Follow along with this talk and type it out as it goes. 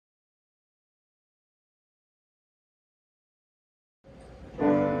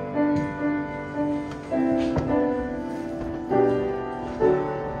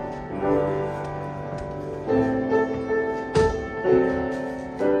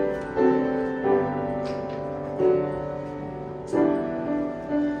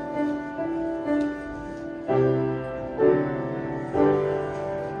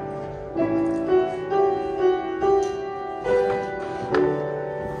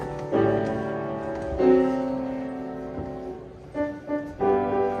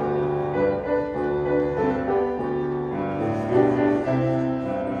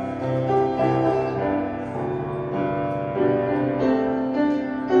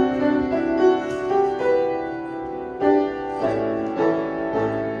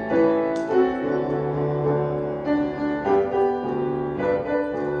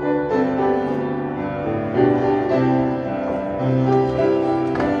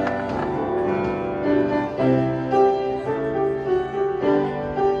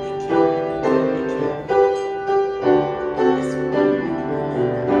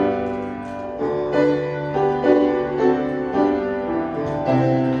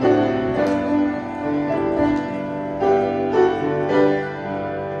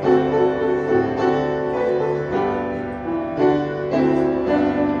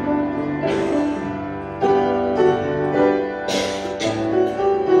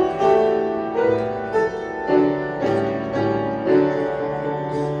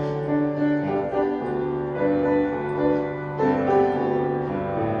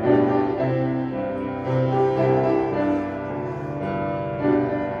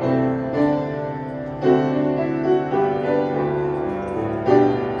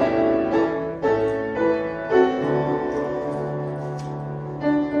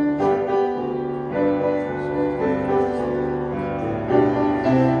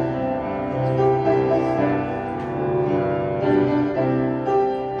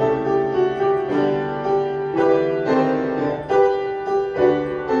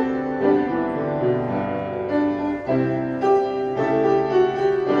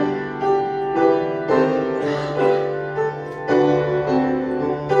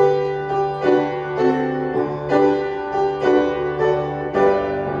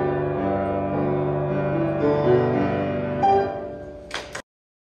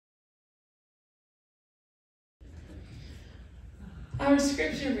Our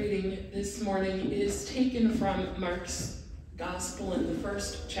scripture reading this morning is taken from Mark's Gospel in the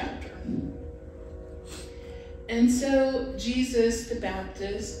first chapter. And so John the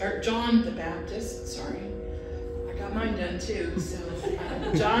Baptist, I got mine done too. So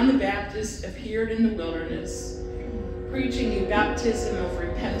John the Baptist appeared in the wilderness, preaching a baptism of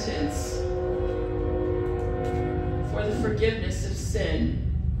repentance for the forgiveness of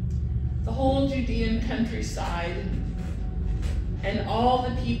sin. The whole Judean countryside and all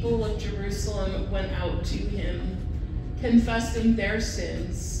the people of Jerusalem went out to him, confessing their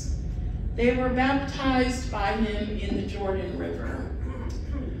sins. They were baptized by him in the Jordan River.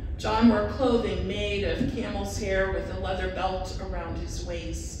 John wore clothing made of camel's hair with a leather belt around his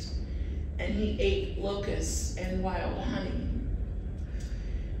waist, and he ate locusts and wild honey.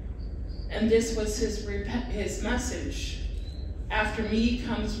 And this was his message. After me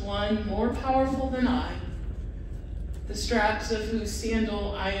comes one more powerful than I, the straps of whose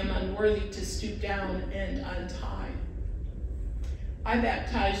sandal I am unworthy to stoop down and untie. I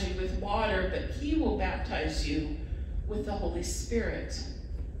baptize you with water, but he will baptize you with the Holy Spirit.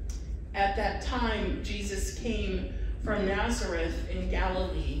 At that time, Jesus came from Nazareth in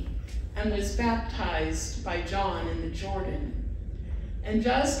Galilee and was baptized by John in the Jordan. And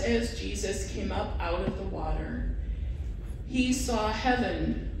just as Jesus came up out of the water, he saw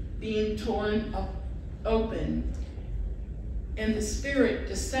heaven being torn open, and the Spirit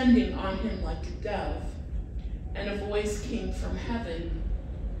descending on him like a dove, and a voice came from heaven.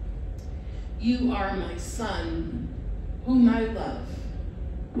 You are my Son, whom I love.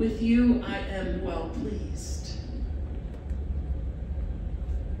 With you I am well pleased.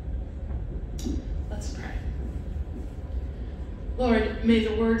 Let's pray. Lord, may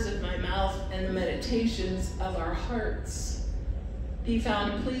the words of my mouth and the meditations of our hearts be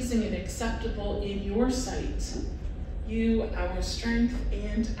found pleasing and acceptable in your sight, you, our strength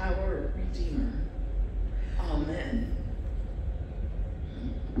and our Redeemer. Amen.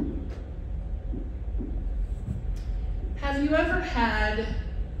 Have you ever had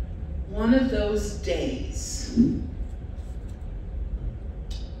one of those days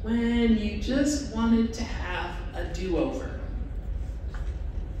when you just wanted to have a do-over?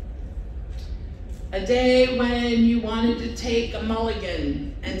 A day when you wanted to take a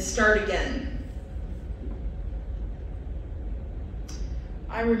mulligan and start again?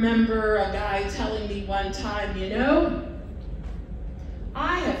 I remember a guy telling me one time, you know,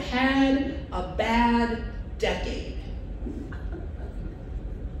 I have had a bad decade.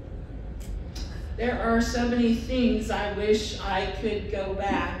 There are so many things I wish I could go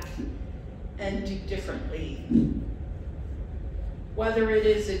back and do differently. Whether it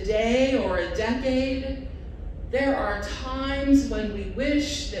is a day or a decade, there are times when we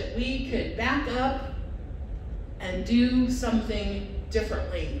wish that we could back up and do something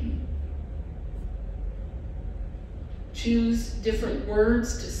differently. Choose different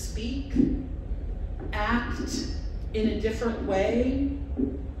words to speak, act in a different way,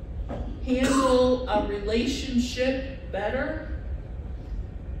 handle a relationship better.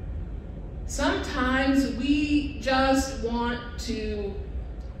 Sometimes we just want to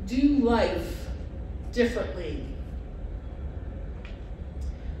do life differently.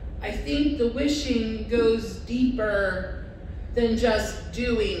 I think the wishing goes deeper than just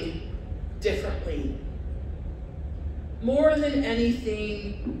doing differently. More than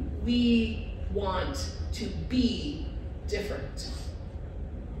anything, we want to be different.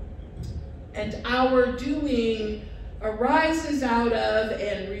 and our doing arises out of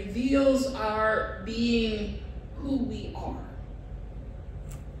and reveals our being who we are.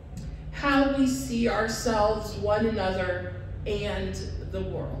 How we see ourselves, one another, and the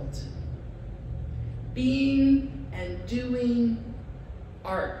world. Being and doing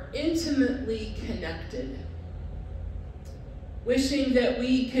are intimately connected. Wishing that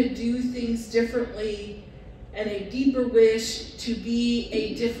we could do things differently and a deeper wish to be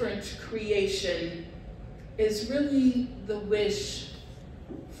a different creation is really the wish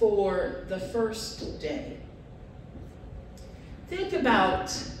for the first day. Think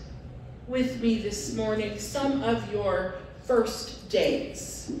about with me this morning some of your first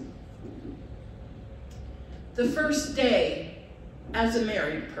days. The first day as a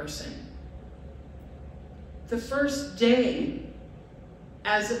married person. The first day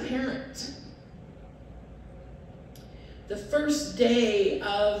as a parent. The first day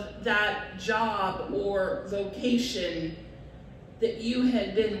of that job or vocation that you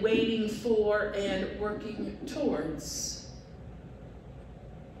had been waiting for and working towards.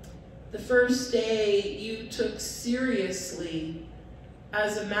 The first day you took seriously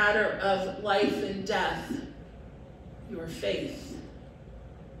as a matter of life and death, your faith.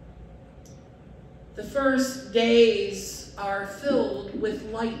 The first days are filled with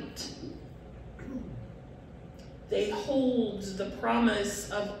light. They hold the promise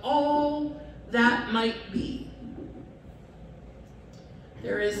of all that might be.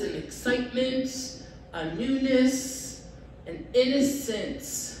 There is an excitement, a newness, an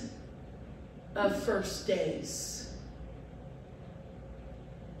innocence of first days.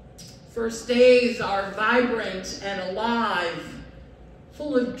 First days are vibrant and alive,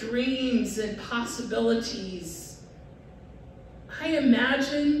 full of dreams and possibilities. I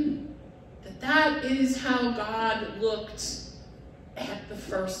imagine that is how God looked at the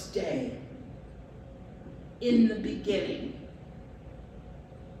first day, in the beginning.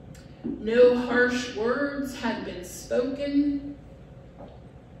 No harsh words had been spoken.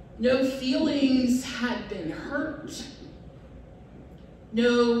 No feelings had been hurt.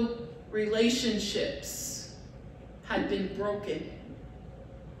 No relationships had been broken.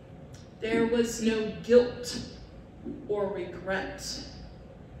 There was no guilt or regret.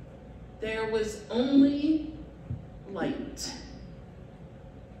 There was only light.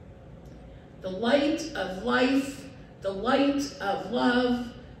 The light of life, the light of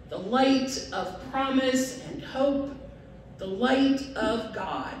love, the light of promise and hope, the light of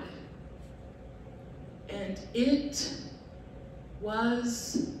God. And it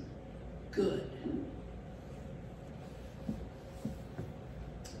was good.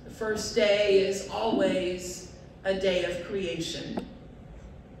 The first day is always a day of creation.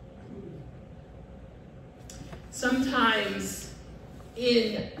 Sometimes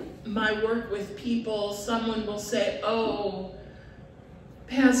in my work with people, someone will say, "Oh,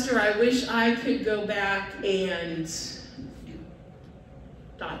 Pastor, I wish I could go back and ...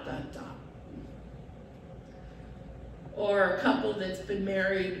 Or a couple that's been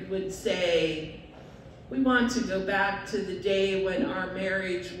married would say, "We want to go back to the day when our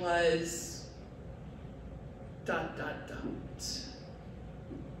marriage was ...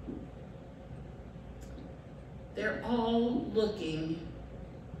 They're all looking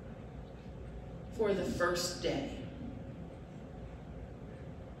for the first day.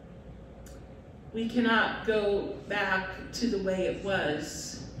 We cannot go back to the way it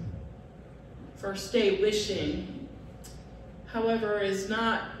was. First day wishing, however, is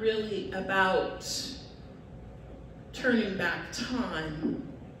not really about turning back time.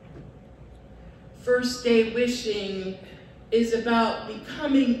 First day wishing is about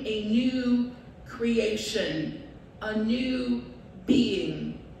becoming a new creation, a new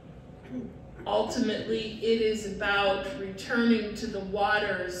being. Ultimately, it is about returning to the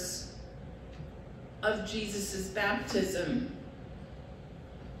waters of Jesus' baptism.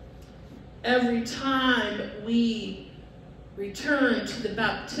 Every time we return to the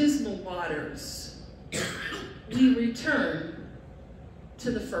baptismal waters, we return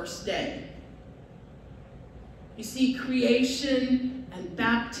to the first day. You see, creation and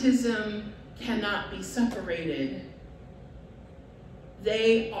baptism cannot be separated.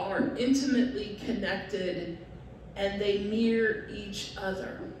 They are intimately connected and they mirror each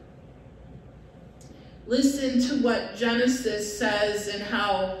other. Listen to what Genesis says and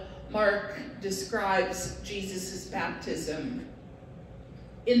how Mark describes Jesus' baptism.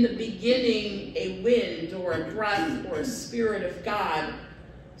 In the beginning, a wind or a breath or a spirit of God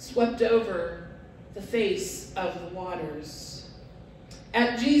swept over the face of the waters.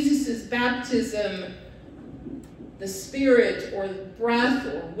 At Jesus' baptism, the spirit or the breath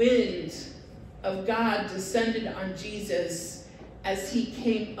or wind of God descended on Jesus as he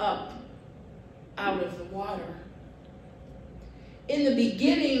came up out of the water. In the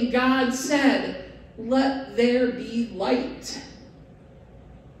beginning, God said, "Let there be light."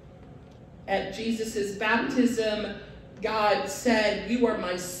 At Jesus' baptism, God said, "You are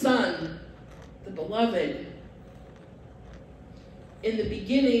my Son, the beloved." In the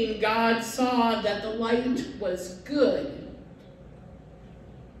beginning, God saw that the light was good.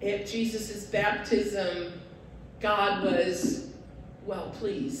 At Jesus' baptism, God was well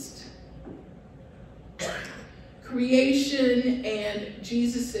pleased. Creation and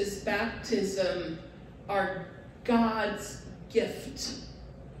Jesus' baptism are God's gift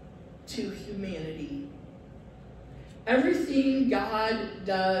to humanity. Everything God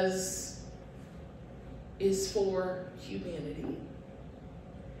does is for humanity.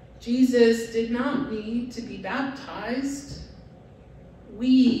 Jesus did not need to be baptized.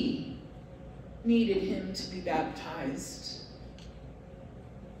 We needed him to be baptized.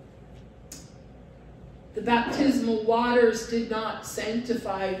 The baptismal waters did not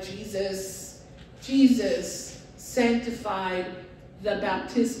sanctify Jesus. Jesus sanctified the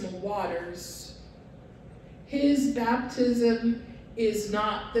baptismal waters. His baptism is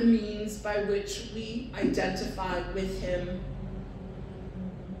not the means by which we identify with him,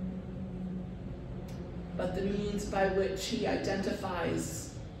 but the means by which he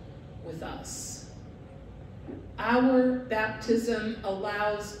identifies with us. Our baptism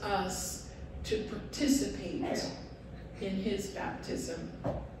allows us to participate in his baptism.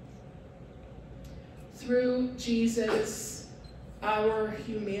 Through Jesus, our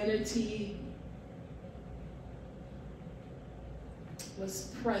humanity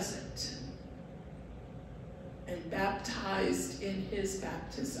was present and baptized in his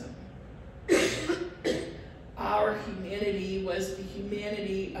baptism. Our humanity was the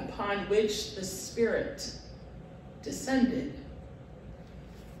humanity upon which the Spirit descended.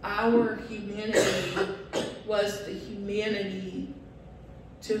 Our humanity was the humanity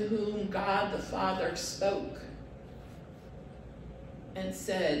to whom God the Father spoke and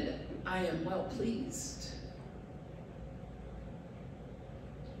said, "I am well pleased."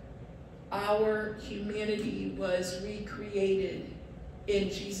 Our humanity was recreated in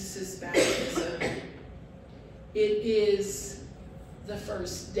Jesus' baptism. It is the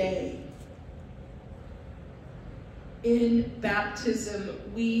first day. In baptism,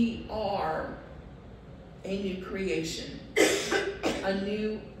 we are a new creation, a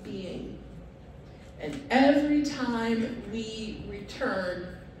new being. And every time we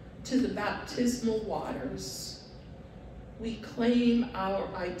return to the baptismal waters, we claim our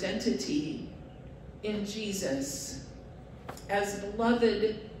identity in Jesus as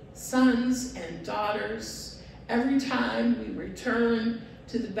beloved sons and daughters. Every time we return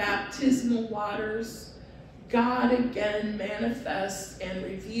to the baptismal waters, God again manifests and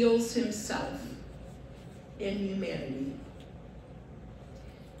reveals himself in humanity.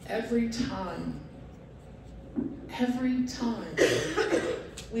 Every time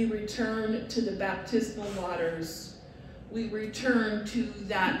we return to the baptismal waters, we return to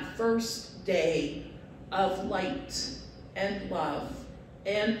that first day of light and love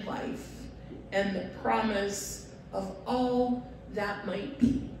and life and the promise of all that might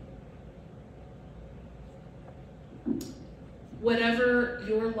be. Whatever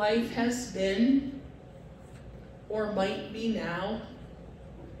your life has been or might be now,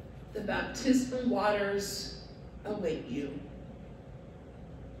 the baptismal waters await you.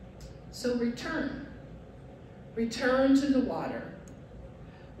 So return. Return to the water.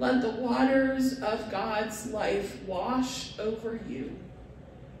 Let the waters of God's life wash over you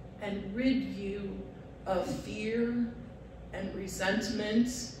and rid you of fear and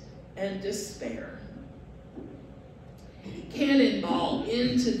resentment and despair. Cannonball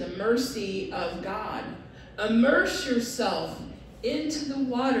into the mercy of God. Immerse yourself into the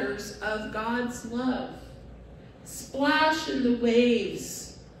waters of God's love. Splash in the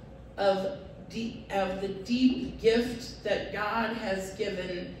waves of the deep gift that God has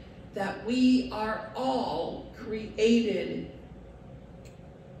given, that we are all created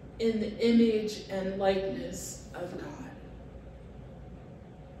in the image and likeness of God.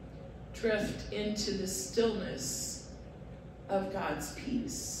 Drift into the stillness of God's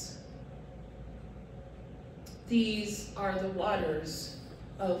peace. These are the waters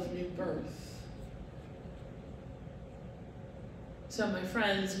of new birth. So, my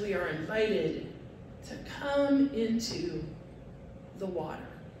friends, we are invited to come into the water,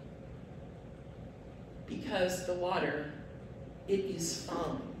 because the water, it is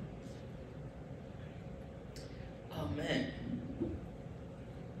fine. Amen.